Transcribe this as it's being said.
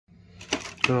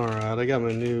Alright, I got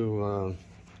my new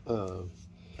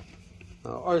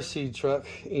RC truck,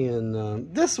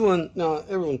 and this one, now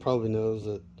everyone probably knows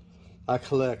that I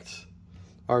collect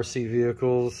RC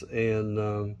vehicles,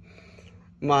 and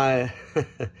my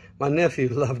my nephew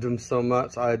loved them so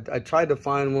much. I tried to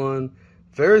find one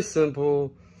very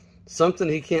simple, something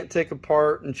he can't take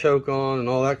apart and choke on and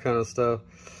all that kind of stuff.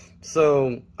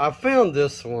 So I found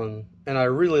this one, and I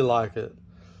really like it.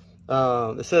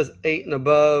 It says 8 and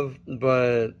above,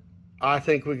 but I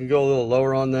think we can go a little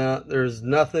lower on that. There's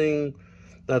nothing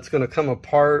that's going to come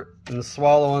apart and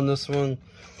swallow on this one.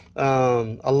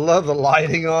 I love the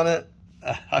lighting on it.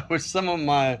 I wish some of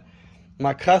my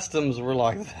customs were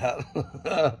like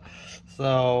that.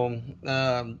 So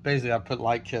basically I put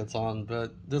light kits on,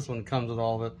 but this one comes with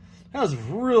all of it. It has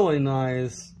really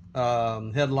nice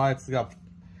headlights.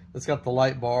 It's got the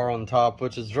light bar on top,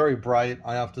 which is very bright,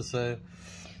 I have to say.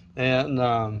 And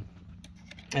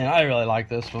I really like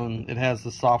this one. It has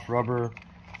the soft rubber,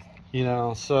 you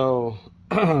know, so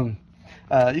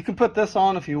you can put this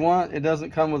on if you want. It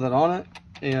doesn't come with it on it,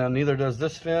 and neither does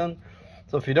this fin.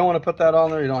 So if you don't want to put that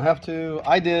on there, you don't have to.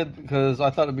 I did because I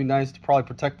thought it'd be nice to probably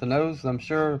protect the nose. I'm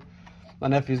sure my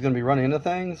nephew's going to be running into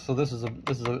things, so this is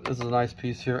a nice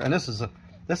piece here. And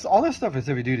all this stuff is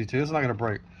heavy duty too. It's not going to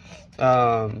break.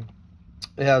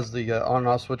 It has the on and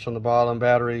off switch on the bottom,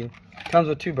 battery. Comes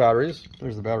with 2 batteries.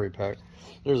 There's the battery pack.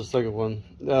 There's a second one.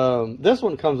 This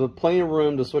one comes with plenty of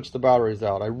room to switch the batteries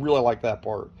out. I really like that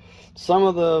part. Some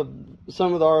of the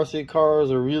RC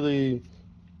cars are really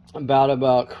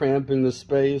about cramping the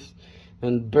space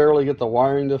and barely get the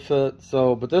wiring to fit.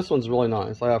 So, but this one's really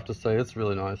nice. I have to say, it's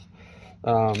really nice.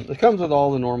 It comes with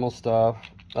all the normal stuff.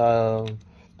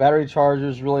 Battery charger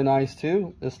is really nice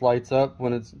too. This lights up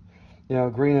when it's, you know,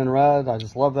 green and red. I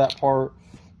just love that part.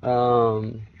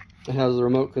 It has the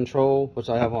remote control, which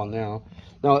I have on now.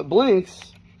 Now it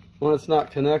blinks when it's not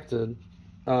connected.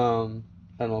 I don't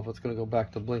know if it's going to go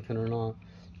back to blinking or not.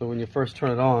 But when you first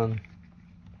turn it on,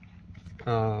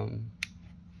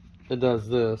 it does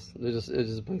this. It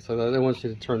just blinks like that. They want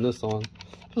you to turn this on.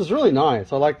 It's really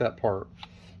nice. I like that part.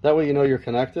 That way you know you're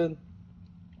connected.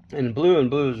 And blue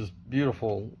is just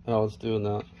beautiful how it's doing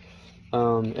that.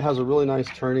 It has a really nice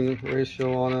turning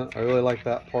ratio on it. I really like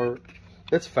that part.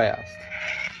 It's fast.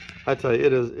 I tell you,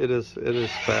 it is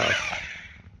fast.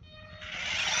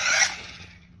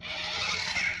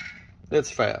 It's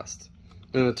fast.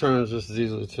 And it turns just as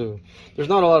easily too. There's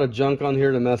not a lot of junk on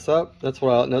here to mess up. That's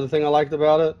another thing I liked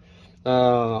about it.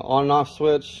 On and off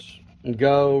switch,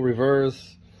 go,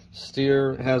 reverse,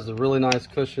 steer. It has a really nice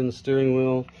cushion steering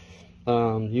wheel.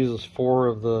 Uses 4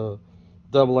 of the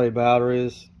AA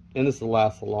batteries. And this will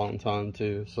last a long time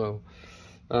too. So,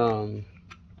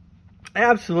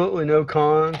 absolutely no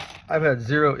cons. I've had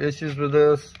 0 issues with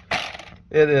this.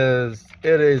 This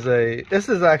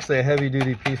is actually a heavy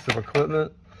duty piece of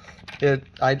equipment.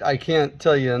 I can't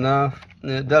tell you enough.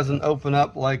 It doesn't open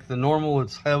up like the normal.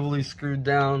 It's heavily screwed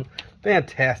down.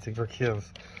 Fantastic for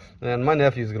kids. And my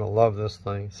nephew's gonna love this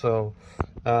thing. So,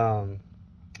 and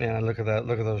look at that.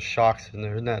 Look at those shocks in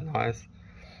there. Isn't that nice?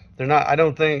 They're not, I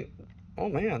don't think, oh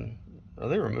man, are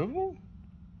they removable?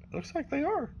 Looks like they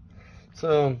are.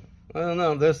 So, I don't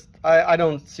know. I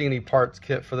don't see any parts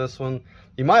kit for this one.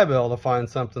 You might be able to find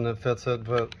something that fits it,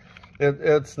 but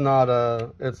it's not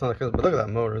good. But look at that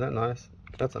motor. Isn't that nice?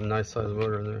 That's a nice size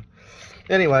motor in there.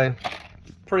 Anyway,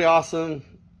 pretty awesome.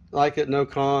 Like it, no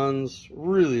cons.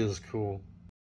 Really is cool.